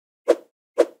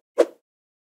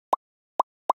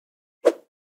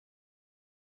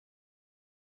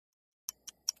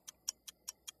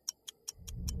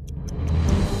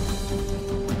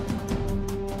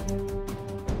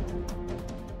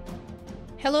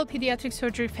Hello, pediatric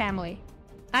surgery family.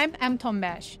 I'm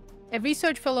Tombash, a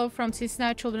research fellow from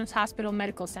Cincinnati Children's Hospital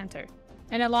Medical Center,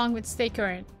 and along with Stay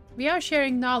Current, we are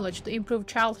sharing knowledge to improve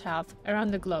child health around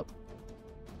the globe.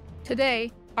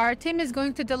 Today, our team is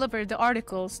going to deliver the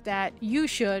articles that you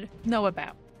should know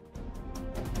about.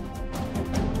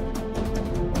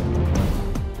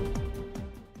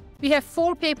 We have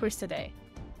 4 papers today.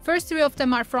 First 3 of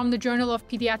them are from the Journal of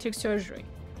Pediatric Surgery,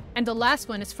 and the last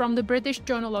one is from the British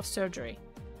Journal of Surgery.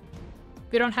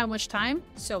 We don't have much time,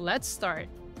 so let's start.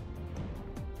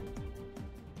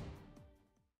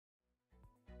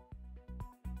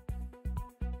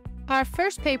 Our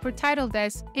first paper, titled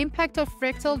as Impact of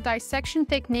Rectal Dissection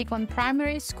Technique on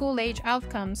Primary School-Age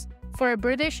Outcomes for a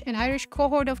British and Irish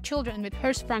Cohort of Children with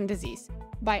Hirschsprung Disease,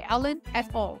 by Allen et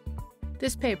al.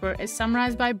 This paper is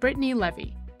summarized by Brittany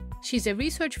Levy. She's a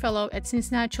research fellow at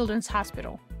Cincinnati Children's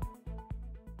Hospital.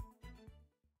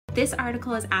 This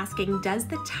article is asking, does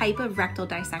the type of rectal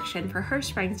dissection for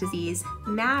Hirschsprung's disease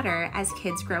matter as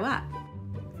kids grow up?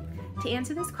 To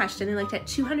answer this question, they looked at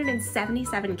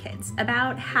 277 kids.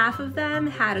 About half of them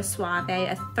had a Suave,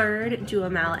 a third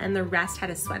Duhamel, and the rest had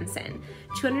a Swenson.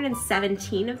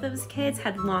 217 of those kids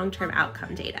had long-term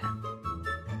outcome data.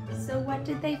 So what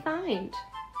did they find?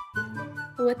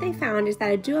 What they found is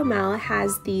that a Duhamel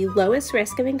has the lowest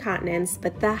risk of incontinence,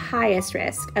 but the highest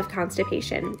risk of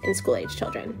constipation in school-age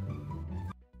children.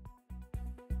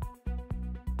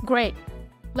 Great.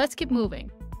 Let's keep moving.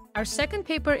 Our second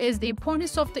paper is the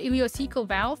importance of the ileocecal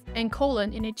valve and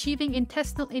colon in achieving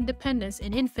intestinal independence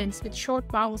in infants with short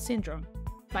bowel syndrome,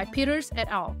 by Peters et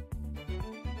al.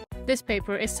 This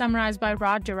paper is summarized by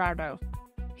Rod Gerardo.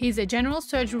 He is a general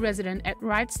surgery resident at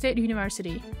Wright State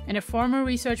University and a former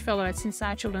research fellow at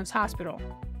Cincinnati Children's Hospital.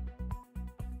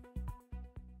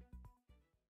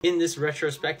 In this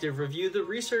retrospective review, the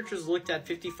researchers looked at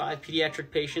 55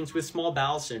 pediatric patients with small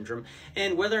bowel syndrome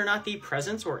and whether or not the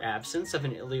presence or absence of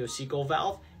an ileocecal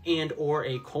valve and/or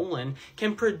a colon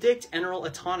can predict enteral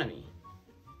autonomy.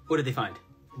 What did they find?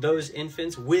 Those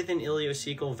infants with an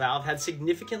ileocecal valve had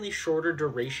significantly shorter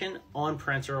duration on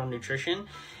parenteral nutrition,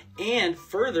 and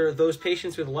further, those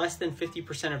patients with less than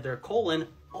 50% of their colon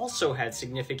also had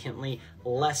significantly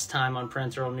less time on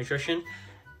parenteral nutrition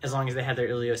as long as they had their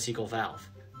ileocecal valve.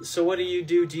 So what do?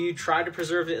 Do you try to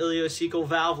preserve the ileocecal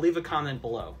valve? Leave a comment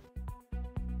below.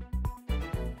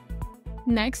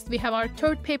 Next, we have our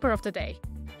third paper of the day.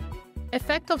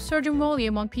 Effect of surgeon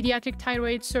volume on pediatric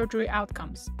thyroid surgery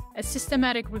outcomes, a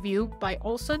systematic review by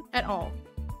Olson et al.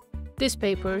 This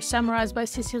paper is summarized by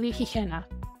Cecilia Hijena.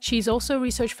 She's also a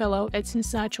research fellow at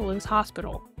Cincinnati Children's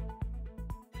Hospital.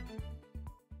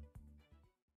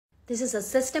 This is a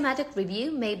systematic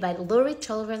review made by Lurie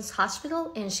Children's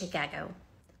Hospital in Chicago.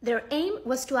 Their aim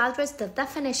was to address the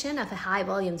definition of a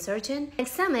high-volume surgeon and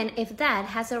examine if that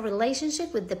has a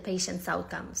relationship with the patient's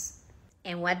outcomes.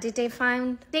 And what did they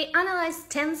find? They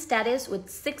analyzed 10 studies with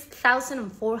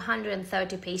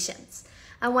 6,430 patients.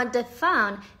 And what they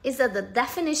found is that the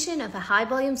definition of a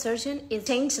high-volume surgeon is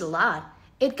changed a lot.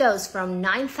 It goes from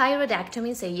 9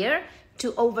 thyroidectomies a year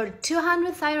to over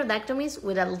 200 thyroidectomies,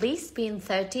 with at least being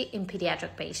 30 in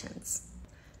pediatric patients.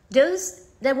 Those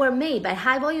that were made by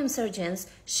high-volume surgeons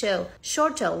show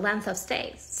shorter length of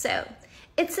stay. So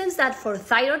it seems that for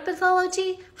thyroid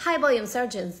pathology, high-volume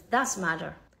surgeons does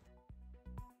matter.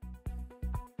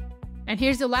 And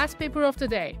here's the last paper of the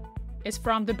day. It's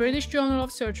from the British Journal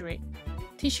of Surgery.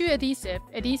 Tissue adhesive,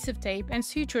 adhesive tape, and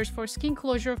sutures for skin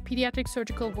closure of pediatric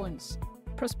surgical wounds.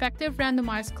 Prospective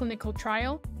randomized clinical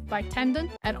trial by Tendon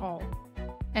et al.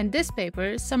 And this paper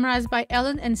is summarized by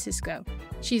Ellen and Cisco.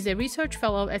 She's a research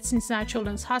fellow at Cincinnati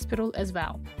Children's Hospital as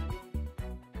well.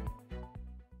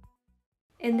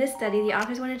 In this study, the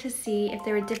authors wanted to see if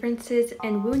there were differences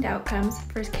in wound outcomes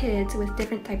for kids with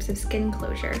different types of skin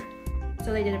closure.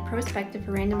 So they did a prospective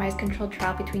randomized controlled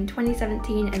trial between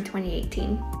 2017 and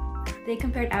 2018. They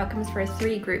compared outcomes for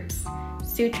 3 groups: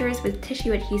 sutures with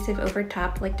tissue adhesive over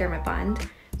top like Dermabond,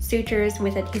 sutures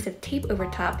with adhesive tape over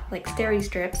top like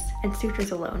Steri-strips, and sutures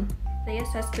alone. They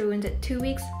assessed the wounds at 2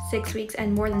 weeks, 6 weeks,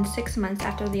 and more than 6 months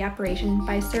after the operation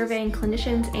by surveying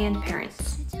clinicians and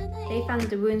parents. They found that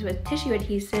the wounds with tissue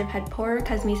adhesive had poorer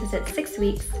cosmesis at 6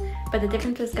 weeks, but the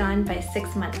difference was gone by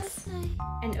 6 months.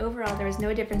 And overall, there was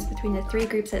no difference between the 3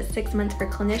 groups at 6 months for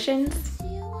clinicians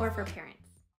or for parents.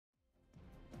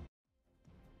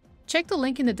 Check the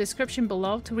link in the description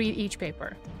below to read each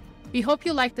paper. We hope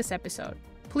you liked this episode.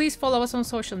 Please follow us on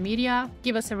social media,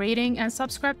 give us a rating, and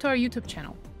subscribe to our YouTube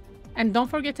channel. And don't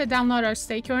forget to download our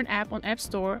Stay Current app on App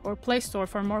Store or Play Store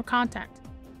for more content.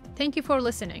 Thank you for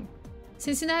listening.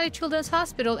 Cincinnati Children's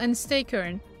Hospital and Stay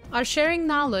Current, are sharing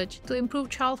knowledge to improve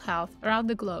child health around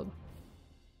the globe.